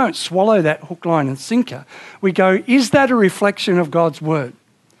 we just don't swallow that hook, line and sinker. We go, is that a reflection of God's word?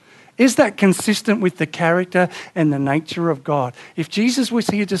 Is that consistent with the character and the nature of God? If Jesus was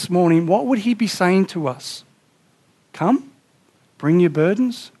here this morning, what would he be saying to us? Come. Bring your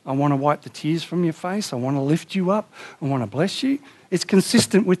burdens. I want to wipe the tears from your face. I want to lift you up. I want to bless you. It's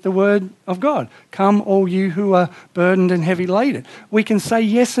consistent with the word of God. Come, all you who are burdened and heavy laden. We can say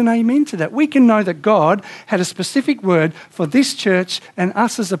yes and amen to that. We can know that God had a specific word for this church and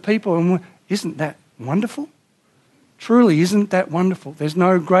us as a people. And isn't that wonderful? Truly, isn't that wonderful? There's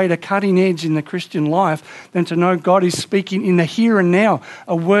no greater cutting edge in the Christian life than to know God is speaking in the here and now,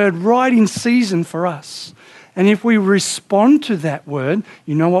 a word right in season for us. And if we respond to that word,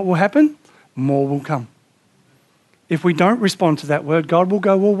 you know what will happen? More will come. If we don't respond to that word, God will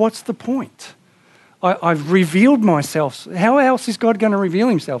go, well, what's the point? I've revealed myself. How else is God going to reveal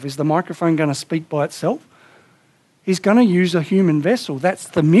himself? Is the microphone going to speak by itself? He's going to use a human vessel. That's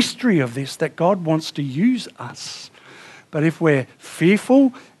the mystery of this, that God wants to use us. But if we're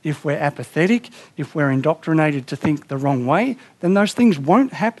fearful, if we're apathetic, if we're indoctrinated to think the wrong way, then those things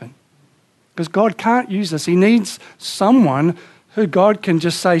won't happen. Because God can't use us. He needs someone who God can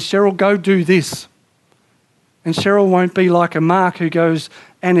just say, Cheryl, go do this. And Cheryl won't be like a Mark who goes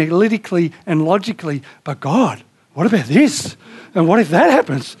analytically and logically, but God, what about this? And what if that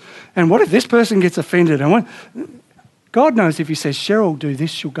happens? And what if this person gets offended? And what? God knows if he says, Cheryl, do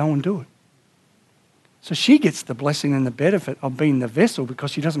this, she'll go and do it. So she gets the blessing and the benefit of being the vessel because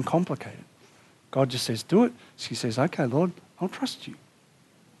she doesn't complicate it. God just says, do it. She says, okay, Lord, I'll trust you.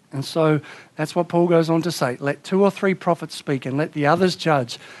 And so that's what Paul goes on to say. Let 2 or 3 prophets speak and let the others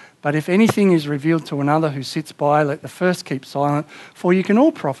judge. But if anything is revealed to another who sits by, let the first keep silent. For you can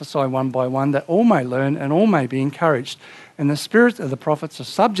all prophesy one by one, that all may learn and all may be encouraged. And the spirits of the prophets are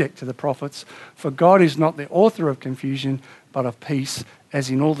subject to the prophets. For God is not the author of confusion, but of peace, as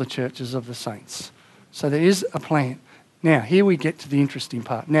in all the churches of the saints. So there is a plan. Now, here we get to the interesting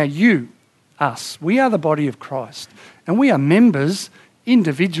part. Now you, us, we are the body of Christ. And we are members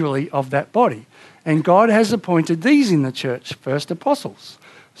individually of that body. And God has appointed these in the church: first apostles,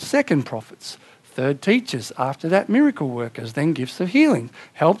 second prophets, third teachers, after that miracle workers, then gifts of healing,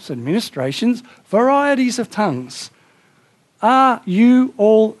 helps, administrations, varieties of tongues. Are you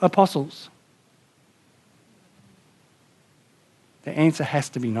all apostles? The answer has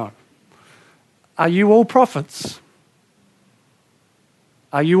to be no. Are you all prophets?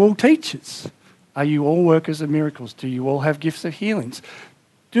 Are you all teachers? Are you all workers of miracles? Do you all have gifts of healings?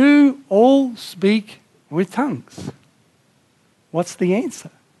 Do all speak with tongues? What's the answer?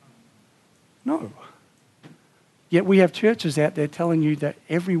 No. Yet we have churches out there telling you that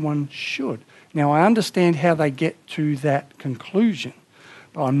everyone should. Now, I understand how they get to that conclusion,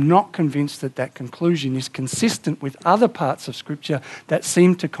 but I'm not convinced that that conclusion is consistent with other parts of Scripture that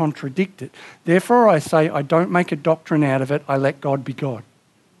seem to contradict it. Therefore, I say I don't make a doctrine out of it. I let God be God.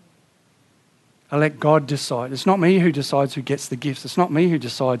 I let God decide. It's not me who decides who gets the gifts. It's not me who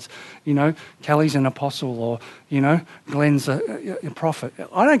decides, Kelly's an apostle or, Glenn's a prophet.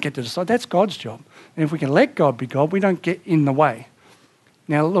 I don't get to decide. That's God's job. And if we can let God be God, we don't get in the way.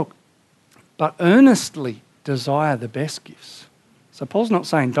 Now look, but earnestly desire the best gifts. So Paul's not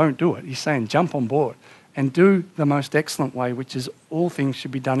saying don't do it. He's saying jump on board and do the most excellent way, which is all things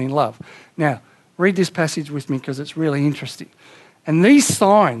should be done in love. Now, read this passage with me because it's really interesting. And these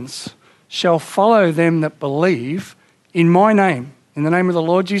signs shall follow them that believe in my name. In the name of the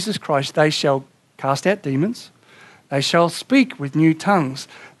Lord Jesus Christ, they shall cast out demons. They shall speak with new tongues.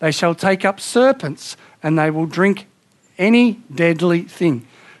 They shall take up serpents, and they will drink any deadly thing.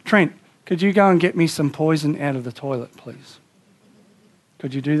 Trent, could you go and get me some poison out of the toilet, please?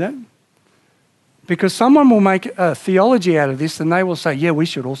 Could you do that? Because someone will make a theology out of this, and they will say, yeah, we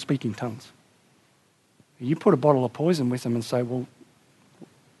should all speak in tongues. You put a bottle of poison with them and say, well,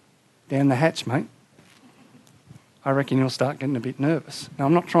 down the hatch, mate. I reckon you'll start getting a bit nervous. Now,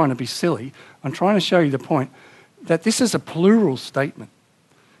 I'm not trying to be silly. I'm trying to show you the point that this is a plural statement.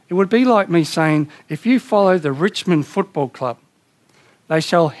 It would be like me saying, if you follow the Richmond Football Club, they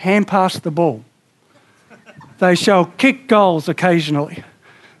shall hand pass the ball. They shall kick goals occasionally.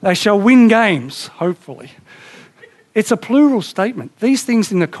 They shall win games, hopefully. It's a plural statement. These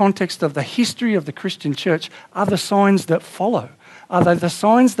things in the context of the history of the Christian church are the signs that follow. Are they the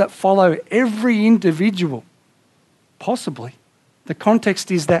signs that follow every individual? Possibly. The context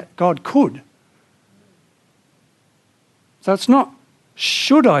is that God could. So it's not,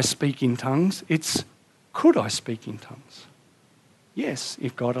 should I speak in tongues? It's, could I speak in tongues? Yes,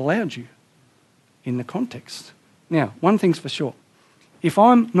 if God allowed you in the context. Now, one thing's for sure. If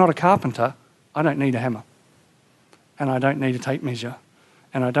I'm not a carpenter, I don't need a hammer. And I don't need a tape measure.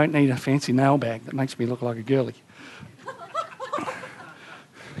 And I don't need a fancy nail bag that makes me look like a girly.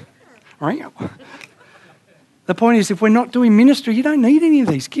 Right? The point is, if we're not doing ministry, you don't need any of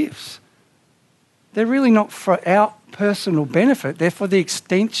these gifts. They're really not for our personal benefit. They're for the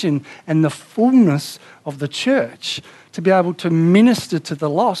extension and the fullness of the church, to be able to minister to the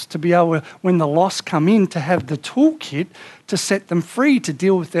lost, to be able, when the lost come in, to have the toolkit to set them free, to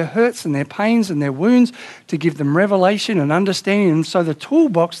deal with their hurts and their pains and their wounds, to give them revelation and understanding. And so the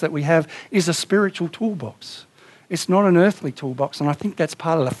toolbox that we have is a spiritual toolbox. It's not an earthly toolbox. And I think that's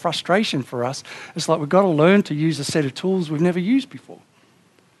part of the frustration for us. It's like we've got to learn to use a set of tools we've never used before.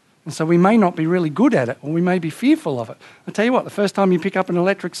 And so we may not be really good at it, or we may be fearful of it. I'll tell you what, the first time you pick up an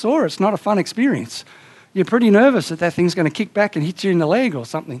electric saw, it's not a fun experience. You're pretty nervous that thing's going to kick back and hit you in the leg or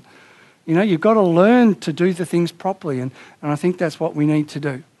something. You know, you've got to learn to do the things properly, and I think that's what we need to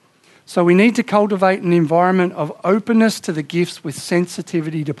do. So we need to cultivate an environment of openness to the gifts with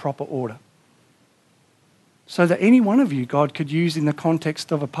sensitivity to proper order. So that any one of you, God could use in the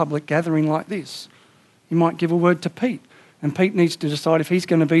context of a public gathering like this. You might give a word to Pete, and Pete needs to decide if he's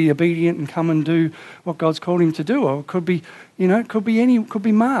going to be obedient and come and do what God's called him to do. Or it could be, you know, it could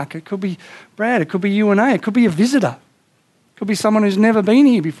be Mark, it could be Brad, it could be you and A, it could be a visitor. It could be someone who's never been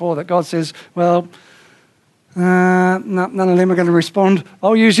here before that God says, well, none of them are going to respond.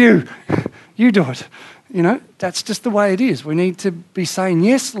 I'll use you. You do it. You know, that's just the way it is. We need to be saying,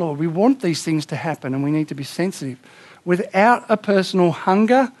 yes, Lord, we want these things to happen, and we need to be sensitive. Without a personal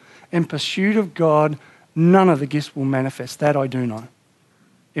hunger and pursuit of God, none of the gifts will manifest. That I do know.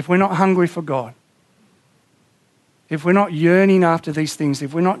 If we're not hungry for God, if we're not yearning after these things,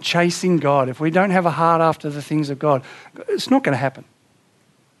 if we're not chasing God, if we don't have a heart after the things of God, it's not going to happen.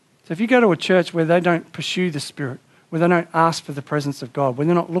 So if you go to a church where they don't pursue the Spirit, where they don't ask for the presence of God, where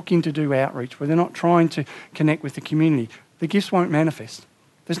they're not looking to do outreach, where they're not trying to connect with the community, the gifts won't manifest.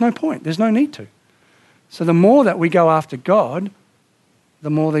 There's no point. There's no need to. So the more that we go after God, the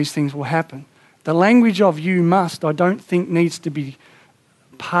more these things will happen. The language of you must, I don't think, needs to be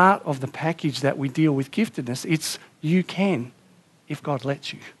part of the package that we deal with giftedness. It's you can, if God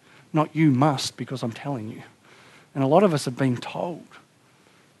lets you. Not you must, because I'm telling you. And a lot of us have been told.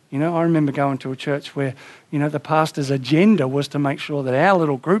 You know, I remember going to a church where, you know, the pastor's agenda was to make sure that our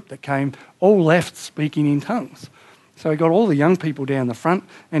little group that came all left speaking in tongues. So he got all the young people down the front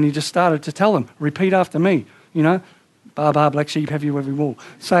and he just started to tell them, repeat after me, you know, bar, bar, black sheep, have you every wool.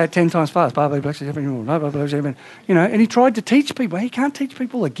 Say it 10 times fast, bar, bar, black sheep, have you every wool, bar, bar, black sheep, you know, and he tried to teach people. He can't teach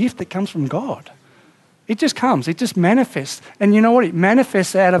people a gift that comes from God. It just comes, it just manifests. And you know what? It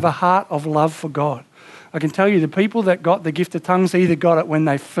manifests out of a heart of love for God. I can tell you the people that got the gift of tongues either got it when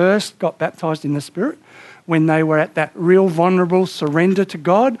they first got baptized in the Spirit, when they were at that real vulnerable surrender to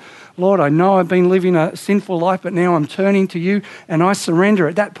God. Lord, I know I've been living a sinful life, but now I'm turning to you and I surrender.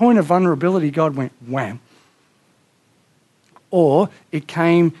 At that point of vulnerability, God went wham. Or it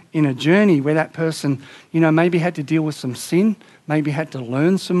came in a journey where that person, you know, maybe had to deal with some sin, maybe had to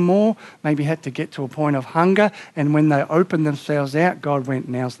learn some more, maybe had to get to a point of hunger. And when they opened themselves out, God went,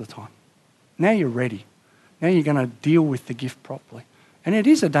 now's the time. Now you're ready. Now you're going to deal with the gift properly. And it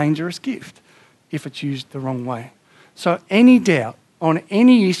is a dangerous gift if it's used the wrong way. So any doubt on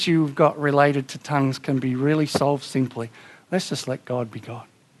any issue we've got related to tongues can be really solved simply. Let's just let God be God.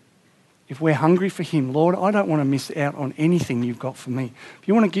 If we're hungry for him, Lord, I don't want to miss out on anything you've got for me. If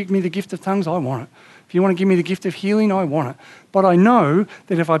you want to give me the gift of tongues, I want it. If you want to give me the gift of healing, I want it. But I know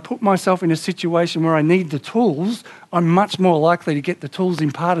that if I put myself in a situation where I need the tools, I'm much more likely to get the tools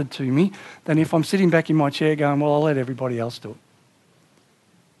imparted to me than if I'm sitting back in my chair going, well, I'll let everybody else do it.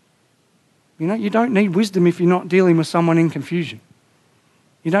 You know, you don't need wisdom if you're not dealing with someone in confusion.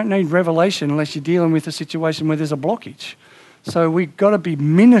 You don't need revelation unless you're dealing with a situation where there's a blockage. So we've got to be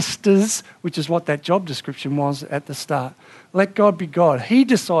ministers, which is what that job description was at the start. Let God be God. He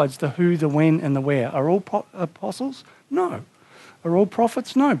decides the who, the when, and the where. Are all apostles? No. Are all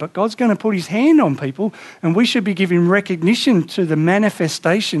prophets? No. But God's going to put his hand on people, and we should be giving recognition to the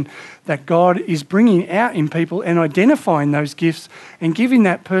manifestation that God is bringing out in people and identifying those gifts and giving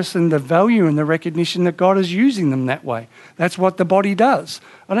that person the value and the recognition that God is using them that way. That's what the body does.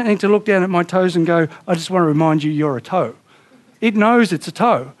 I don't need to look down at my toes and go, I just want to remind you you're a toe. It knows it's a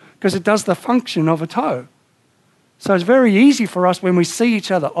toe because it does the function of a toe. So it's very easy for us when we see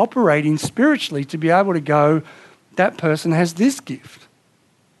each other operating spiritually to be able to go, that person has this gift.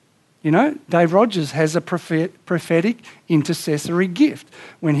 You know, Dave Rogers has a prophetic intercessory gift.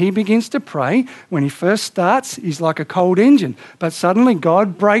 When he begins to pray, when he first starts, he's like a cold engine. But suddenly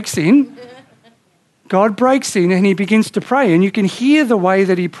God breaks in. God breaks in and he begins to pray. And you can hear the way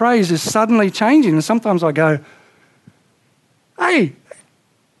that he prays is suddenly changing. And sometimes I go, hey,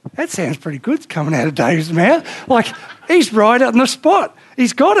 that sounds pretty good coming out of Dave's mouth. Like, he's right on the spot.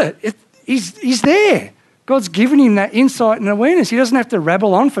 He's got it. He's there. God's given him that insight and awareness. He doesn't have to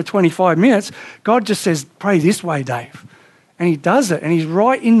rabble on for 25 minutes. God just says, pray this way, Dave. And he does it. And he's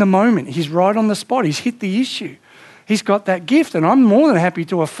right in the moment. He's right on the spot. He's hit the issue. He's got that gift. And I'm more than happy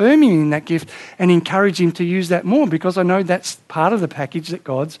to affirm him in that gift and encourage him to use that more because I know that's part of the package that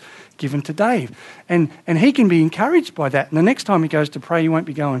God's given to Dave. And he can be encouraged by that. And the next time he goes to pray, he won't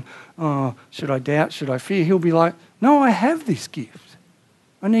be going, oh, should I doubt? Should I fear? He'll be like, no, I have this gift.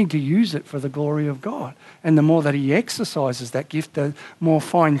 I need to use it for the glory of God. And the more that he exercises that gift, the more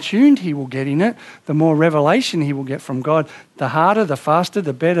fine-tuned he will get in it, the more revelation he will get from God, the harder, the faster,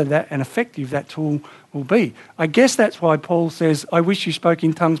 the better that and effective that tool will be. I guess that's why Paul says, I wish you spoke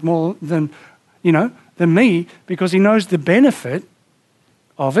in tongues more than me, because he knows the benefit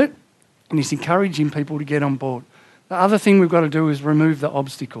of it and he's encouraging people to get on board. The other thing we've got to do is remove the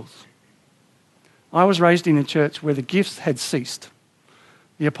obstacles. I was raised in a church where the gifts had ceased.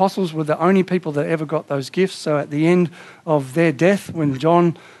 The apostles were the only people that ever got those gifts. So at the end of their death, when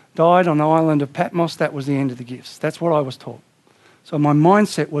John died on the island of Patmos, that was the end of the gifts. That's what I was taught. So my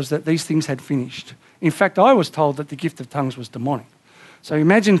mindset was that these things had finished. In fact, I was told that the gift of tongues was demonic. So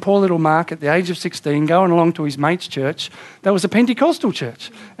imagine poor little Mark at the age of 16 going along to his mate's church. That was a Pentecostal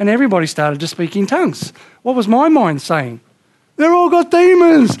church. And everybody started to speak in tongues. What was my mind saying? They're all got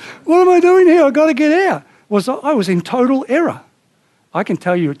demons. What am I doing here? I've got to get out. I was in total error. I can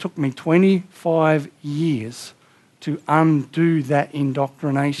tell you it took me 25 years to undo that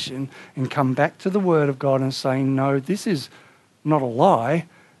indoctrination and come back to the Word of God and saying, no, this is not a lie.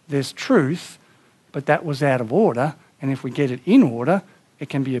 There's truth, but that was out of order. And if we get it in order, it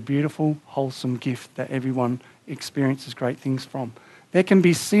can be a beautiful, wholesome gift that everyone experiences great things from. There can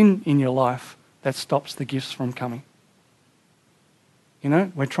be sin in your life that stops the gifts from coming. You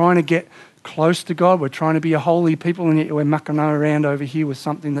know, we're trying to get close to God. We're trying to be a holy people, and yet we're mucking around over here with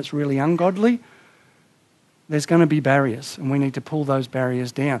something that's really ungodly. There's going to be barriers, and we need to pull those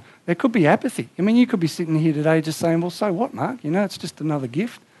barriers down. There could be apathy. I mean, you could be sitting here today just saying, well, so what, Mark? You know, it's just another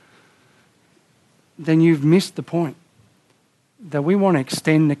gift. Then you've missed the point that we want to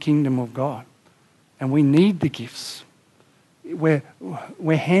extend the kingdom of God, and we need the gifts. We're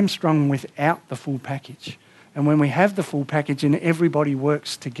hamstrung without the full package. And when we have the full package and everybody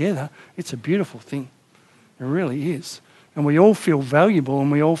works together, it's a beautiful thing. It really is. And we all feel valuable and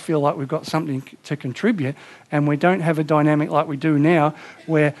we all feel like we've got something to contribute, and we don't have a dynamic like we do now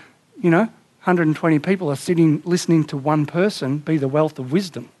where, 120 people are sitting listening to one person be the wealth of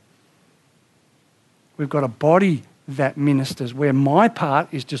wisdom. We've got a body that ministers where my part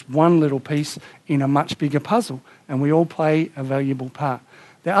is just one little piece in a much bigger puzzle, and we all play a valuable part.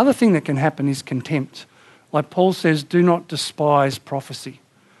 The other thing that can happen is contempt. Like Paul says, do not despise prophecy.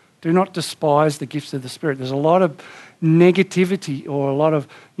 Do not despise the gifts of the Spirit. There's a lot of negativity or a lot of,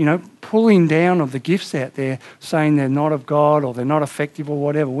 pulling down of the gifts out there, saying they're not of God or they're not effective or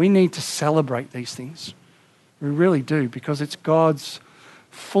whatever. We need to celebrate these things. We really do, because it's God's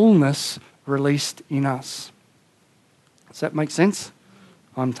fullness released in us. Does that make sense?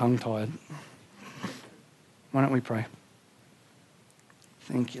 I'm tongue-tied. Why don't we pray?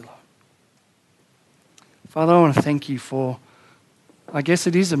 Thank you, Lord. Father, I want to thank you for, I guess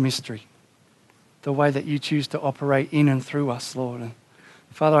it is a mystery, the way that you choose to operate in and through us, Lord. And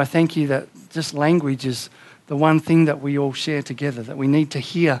Father, I thank you that just language is the one thing that we all share together, that we need to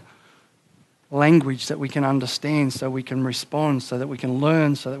hear language that we can understand so we can respond, so that we can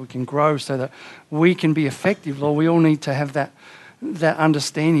learn, so that we can grow, so that we can be effective, Lord. We all need to have that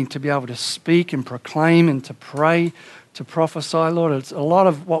understanding to be able to speak and proclaim and to pray, to prophesy, Lord. It's a lot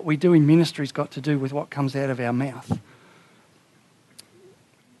of what we do in ministry has got to do with what comes out of our mouth.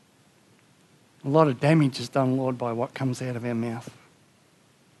 A lot of damage is done, Lord, by what comes out of our mouth.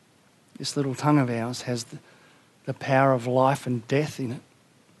 This little tongue of ours has the power of life and death in it.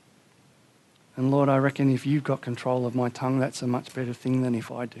 And Lord, I reckon if you've got control of my tongue, that's a much better thing than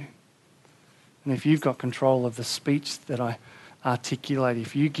if I do. And if you've got control of the speech that I articulate,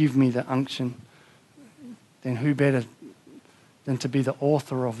 if you give me the unction, then who better than to be the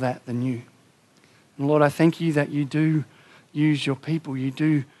author of that than you? And Lord, I thank you that you do use your people. You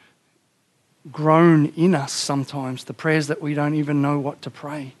do groan in us sometimes, the prayers that we don't even know what to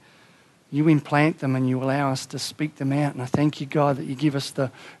pray. You implant them and you allow us to speak them out. And I thank you, God, that you give us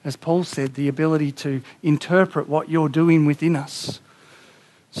as Paul said, the ability to interpret what you're doing within us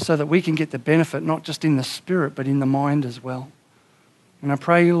so that we can get the benefit, not just in the spirit, but in the mind as well. And I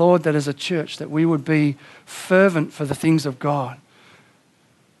pray, Lord, that as a church, that we would be fervent for the things of God,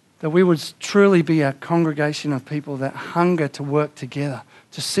 that we would truly be a congregation of people that hunger to work together,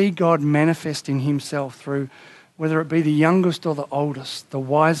 to see God manifest in himself through whether it be the youngest or the oldest, the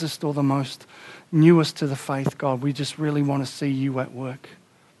wisest or the most newest to the faith, God. We just really want to see you at work.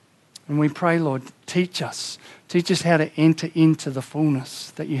 And we pray, Lord, teach us. Teach us how to enter into the fullness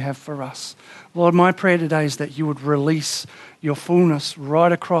that you have for us. Lord, my prayer today is that you would release your fullness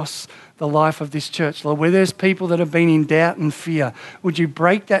right across the life of this church. Lord, where there's people that have been in doubt and fear, would you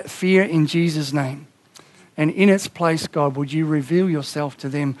break that fear in Jesus' name? And in its place, God, would you reveal yourself to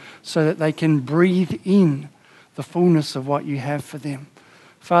them so that they can breathe in the fullness of what you have for them.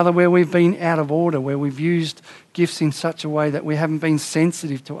 Father, where we've been out of order, where we've used gifts in such a way that we haven't been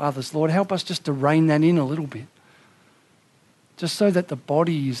sensitive to others, Lord, help us just to rein that in a little bit, just so that the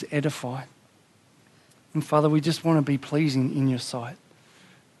body is edified. And Father, we just want to be pleasing in your sight.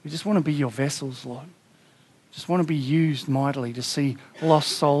 We just want to be your vessels, Lord. Just want to be used mightily to see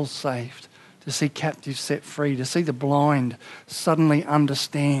lost souls saved, to see captives set free, to see the blind suddenly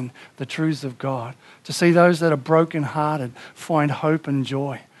understand the truths of God, to see those that are brokenhearted find hope and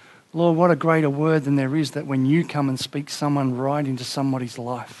joy. Lord, what a greater word than there is that when you come and speak someone right into somebody's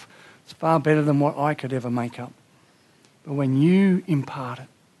life. It's far better than what I could ever make up. But when you impart it,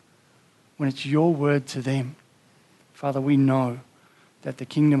 when it's your word to them, Father, we know that the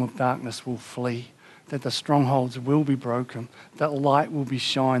kingdom of darkness will flee, that the strongholds will be broken, that light will be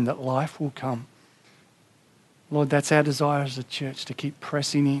shined, that life will come. Lord, that's our desire as a church, to keep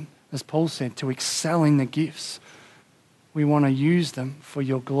pressing in, as Paul said, to excel in the gifts. We want to use them for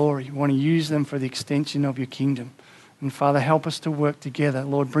your glory. We want to use them for the extension of your kingdom. And Father, help us to work together.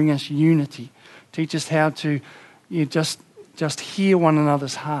 Lord, bring us unity. Teach us how to just hear one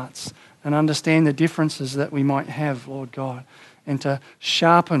another's hearts and understand the differences that we might have, Lord God, and to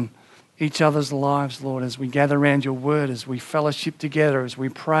sharpen each other's lives, Lord, as we gather around your word, as we fellowship together, as we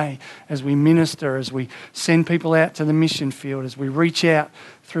pray, as we minister, as we send people out to the mission field, as we reach out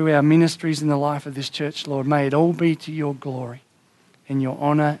through our ministries in the life of this church, Lord. May it all be to your glory and your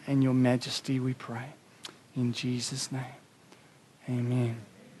honour and your majesty, we pray. In Jesus' name, amen.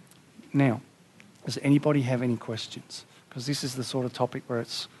 Now, does anybody have any questions? Because this is the sort of topic where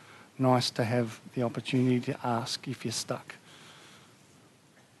it's nice to have the opportunity to ask if you're stuck.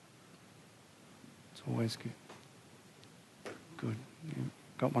 It's always good. Good. Yeah.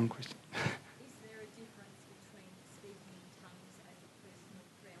 Got one question. Is there a difference between speaking in tongues as a personal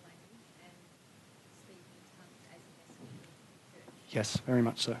prayer language and speaking in tongues as a message to the church? Yes, very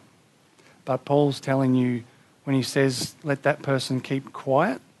much so. But Paul's telling you, when he says, let that person keep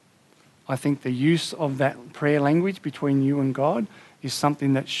quiet, I think the use of that prayer language between you and God is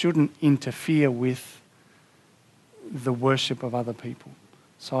something that shouldn't interfere with the worship of other people.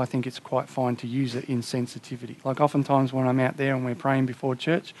 So I think it's quite fine to use it in sensitivity. Like oftentimes when I'm out there and we're praying before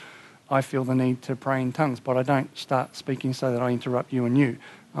church, I feel the need to pray in tongues, but I don't start speaking so that I interrupt you and you.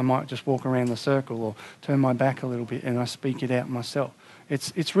 I might just walk around the circle or turn my back a little bit and I speak it out myself.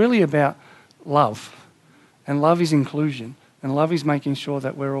 It's really about love. And love is inclusion. And love is making sure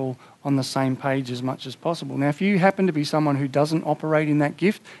that we're all on the same page as much as possible. Now, if you happen to be someone who doesn't operate in that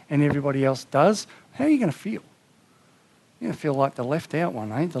gift and everybody else does, how are you going to feel? You're going to feel like the left out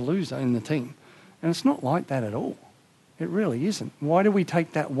one, the loser in the team. And it's not like that at all. It really isn't. Why do we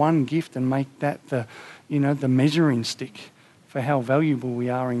take that one gift and make that the measuring stick for how valuable we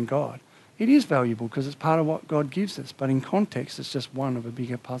are in God? It is valuable because it's part of what God gives us, but in context, it's just one of a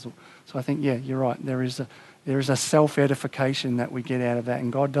bigger puzzle. So I think, yeah, you're right. There is a self-edification that we get out of that,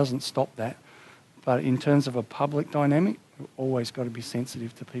 and God doesn't stop that. But in terms of a public dynamic, we've always got to be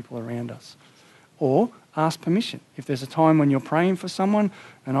sensitive to people around us. Or ask permission. If there's a time when you're praying for someone,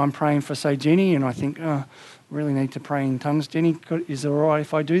 and I'm praying for, say, Jenny, and I think, really need to pray in tongues. Jenny, is it all right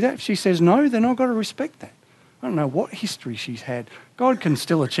if I do that? If she says no, then I've got to respect that. I don't know what history she's had. God can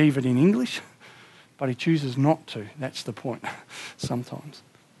still achieve it in English. but he chooses not to. That's the point sometimes.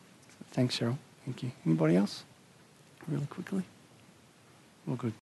 Thanks, Cheryl. Thank you. Anybody else? Really quickly? All good.